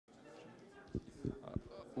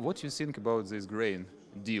What do you think about this grain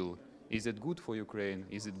deal? Is it good for Ukraine?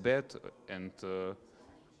 Is it bad? And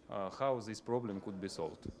how this problem could be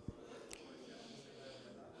solved?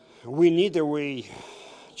 We need a way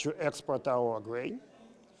to export our grain.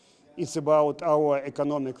 It's about our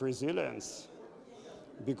economic resilience,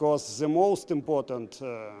 because the most important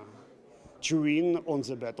to win on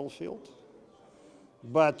the battlefield,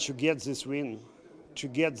 but to get this win, to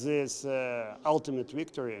get this ultimate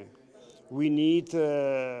victory, we need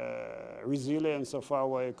resilience of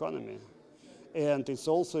our economy. And it's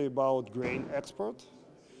also about grain export.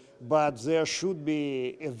 But there should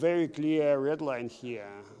be a very clear red line here,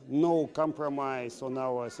 no compromise on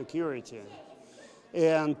our security.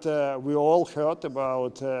 And we all heard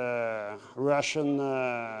about Russian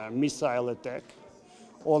missile attack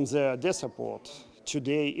on the Odessa port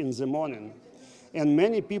today in the morning. And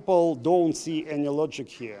many people don't see any logic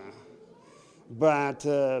here. But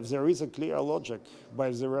there is a clear logic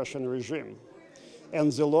by the Russian regime. And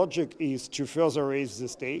the logic is to further raise the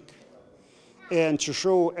stake and to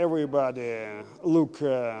show everybody, look,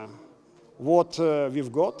 what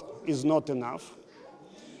we've got is not enough.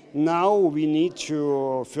 Now we need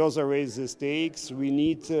to further raise the stakes. We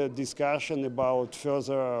need discussion about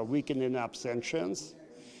further weakening up sanctions.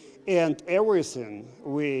 And everything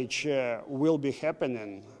which will be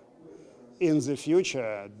happening in the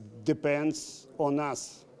future depends on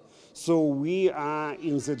us. So we are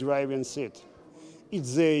in the driving seat.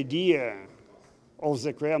 It's the idea of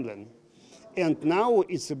the Kremlin. And now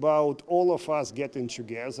it's about all of us getting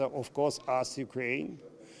together, of course, us, Ukraine,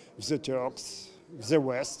 the Turks, the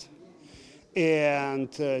West,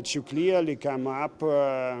 and to clearly come up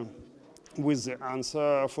with the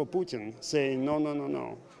answer for Putin, saying, no, no, no,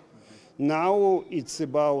 no. Now it's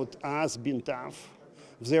about us being tough.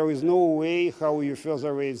 There is no way how you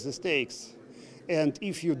further raise the stakes. And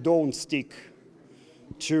if you don't stick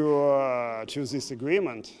to this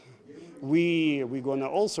agreement, we're going to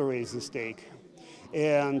also raise the stake.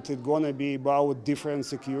 And it's going to be about different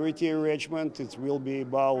security arrangement. It will be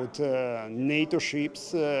about NATO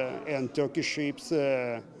ships and Turkish ships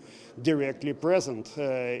directly present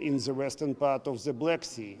in the western part of the Black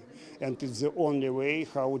Sea. And it's the only way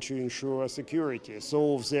how to ensure security.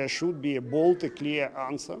 So there should be a bold, clear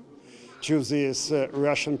answer to this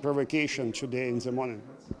Russian provocation today in the morning.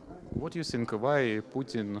 What do you think? Why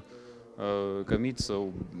Putin commits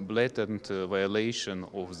a blatant violation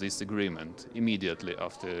of this agreement immediately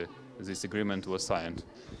after this agreement was signed?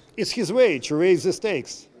 It's his way to raise the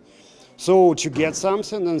stakes. So to get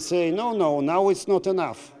something and say, no, no, now it's not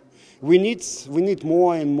enough. We need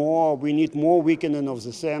more and more. We need more weakening of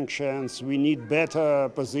the sanctions. We need better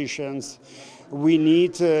positions. We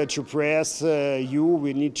need to press you.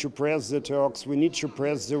 We need to press the Turks. We need to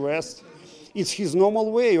press the West. It's his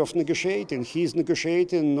normal way of negotiating. He's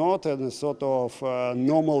negotiating not as a sort of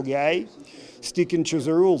normal guy sticking to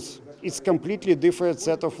the rules. It's a completely different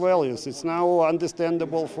set of values. It's now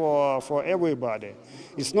understandable for everybody.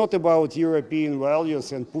 It's not about European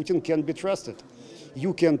values, and Putin can be trusted.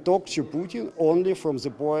 You can talk to Putin only from the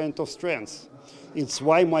point of strength. It's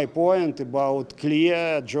why my point about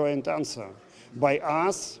clear joint answer by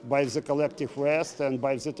us, by the collective West, and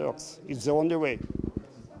by the Turks. It's the only way.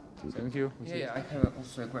 Thank you. Yeah, I have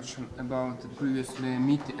also a question about the previously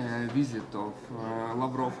visit of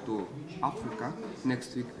Lavrov to Africa.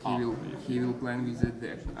 Next week he will plan visit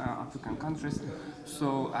the African countries.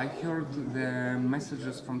 So I heard the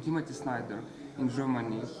messages from Timothy Snyder in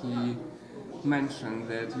Germany. He mentioned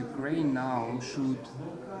that Ukraine now should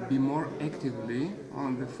be more actively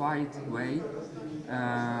on the fight way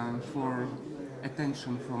for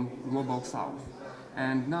attention from Global South.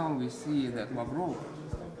 And now we see that Lavrov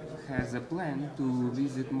has a plan to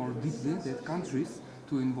visit more deeply the countries,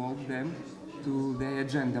 to involve them to the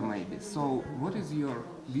agenda maybe. So what is your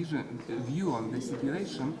view on the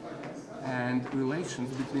situation and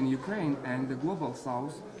relations between Ukraine and the Global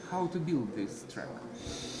South, how to build this track?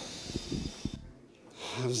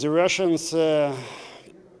 The Russians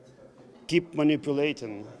keep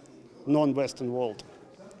manipulating non-Western world.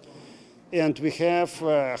 And we have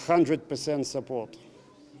 100% support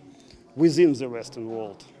within the Western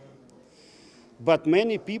world. But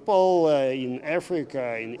many people in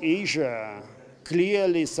Africa, in Asia,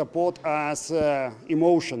 clearly support us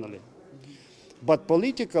emotionally. But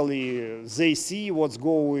politically, they see what's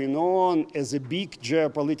going on as a big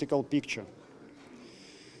geopolitical picture.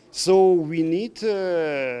 So we need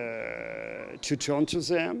to turn to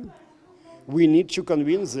them. We need to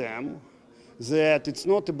convince them that it's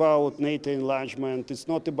not about NATO enlargement, it's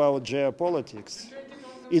not about geopolitics.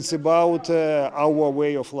 It's about our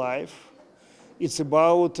way of life. It's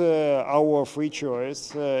about our free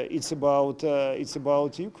choice. It's about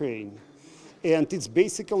Ukraine. And it's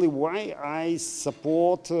basically why I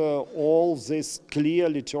support all this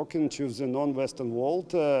clearly talking to the non-Western world.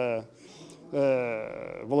 Volodymyr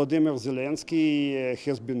Zelensky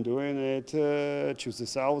has been doing it to the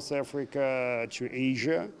South Africa, to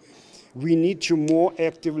Asia. We need to more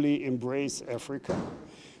actively embrace Africa.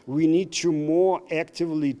 We need to more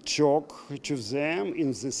actively talk to them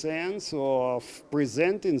in the sense of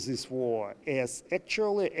presenting this war as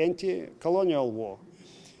actually anti-colonial war.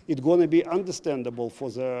 It's going to be understandable for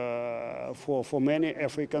many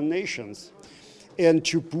African nations, and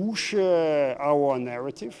to push our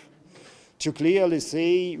narrative, to clearly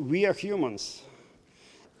say we are humans.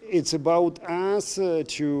 It's about us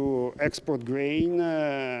to export grain,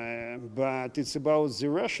 but it's about the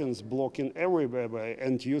Russians blocking everywhere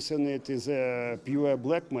and using it as a pure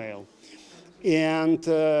blackmail. And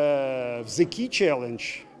the key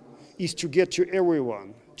challenge is to get to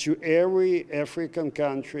everyone, to every African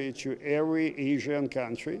country, to every Asian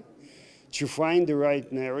country, to find the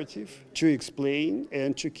right narrative, to explain,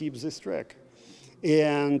 and to keep this track.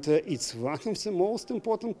 And it's one of the most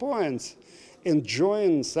important points.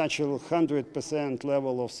 Enjoying such a 100%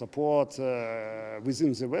 level of support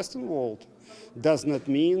within the Western world does not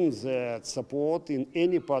mean that support in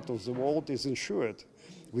any part of the world is ensured.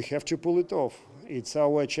 We have to pull it off. It's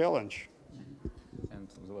our challenge. And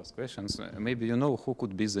the last questions. Maybe you know who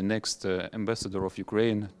could be the next ambassador of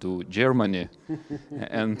Ukraine to Germany,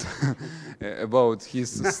 and about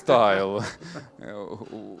his style.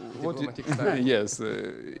 Diplomatic style. Yes.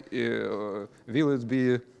 Will it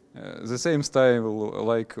be the same style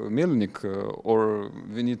like Melnik, or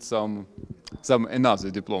we need some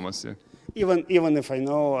another diplomacy? Even if I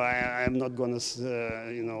know, I'm not going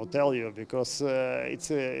to, tell you, because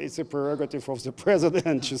it's a prerogative of the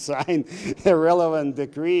president to sign a relevant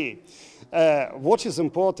decree. What is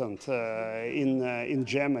important in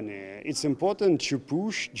Germany? It's important to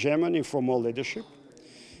push Germany for more leadership.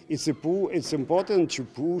 It's important to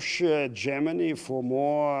push Germany for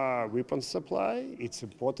more weapons supply. It's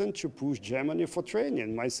important to push Germany for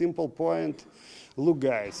training. My simple point, look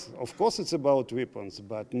guys, of course it's about weapons,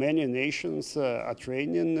 but many nations are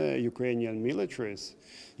training Ukrainian militaries.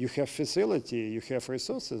 You have facility, you have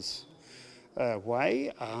resources.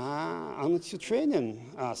 Why are not you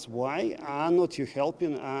training us? Why are not you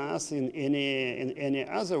helping us in any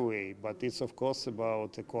other way? But it's of course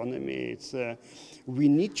about economy. It's we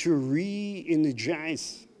need to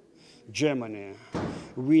re-energize Germany.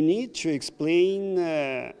 We need to explain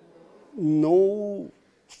no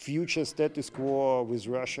future status quo with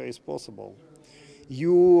Russia is possible.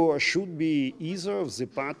 You should be either the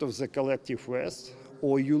part of the collective West,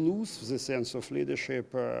 or you lose the sense of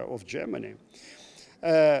leadership of Germany.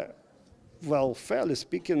 Well, fairly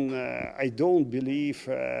speaking, I don't believe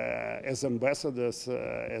as ambassadors,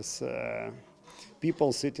 as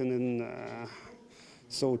people sitting in,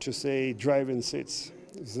 so to say, driving seats.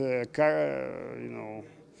 The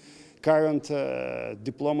current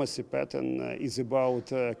diplomacy pattern is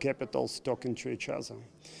about capitals talking to each other.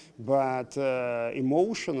 But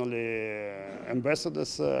emotionally,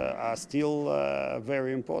 ambassadors are still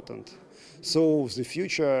very important. So the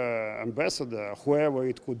future ambassador, whoever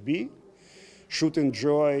it could be, should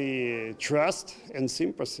enjoy trust and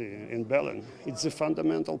sympathy in Berlin. It's a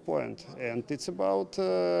fundamental point, and it's about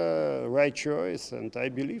right choice, and I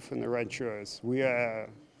believe in the right choice. We are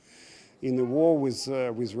in a war with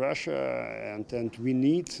Russia, and we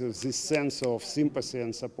need this sense of sympathy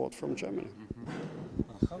and support from Germany.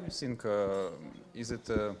 How do you think, is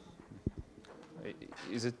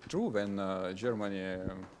it true when Germany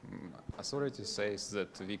authorities says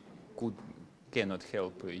that we cannot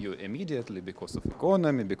help you immediately because of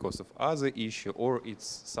economy, because of other issue, or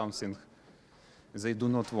it's something they do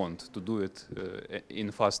not want to do it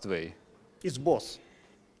in fast way? It's both.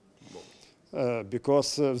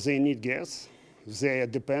 Because they need gas. They are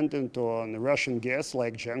dependent on Russian gas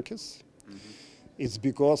like junkies. It's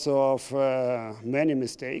because of many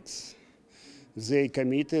mistakes they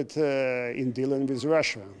committed in dealing with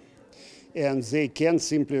Russia. And they can't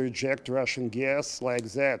simply reject Russian gas like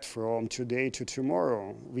that from today to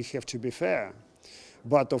tomorrow. We have to be fair.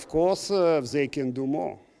 But of course, they can do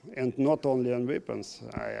more. And not only on weapons.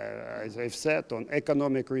 As I've said, on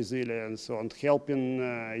economic resilience, on helping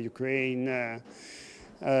Ukraine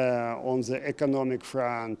on the economic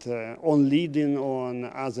front, on leading on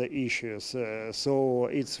other issues. So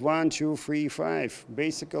it's 1, 2, 3, 5.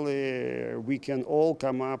 Basically, we can all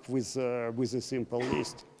come up with a simple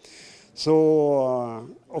list. So,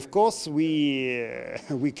 of course,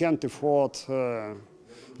 we can't afford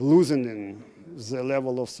losing the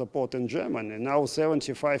level of support in Germany. Now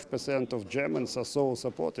 75% of Germans are so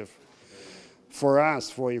supportive for us,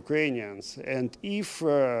 for Ukrainians. And if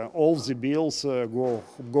all the bills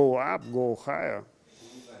go up, go higher,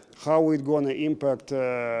 how it going to impact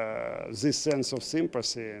this sense of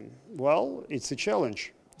sympathy? Well, it's a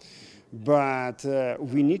challenge. But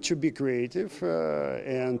we need to be creative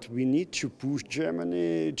and we need to push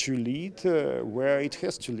Germany to lead where it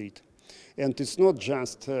has to lead. And it's not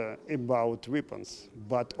just about weapons,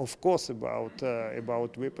 but of course about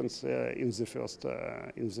weapons in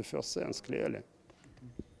the first sense, clearly.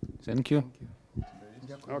 Thank you.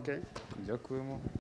 Okay. Дякуємо.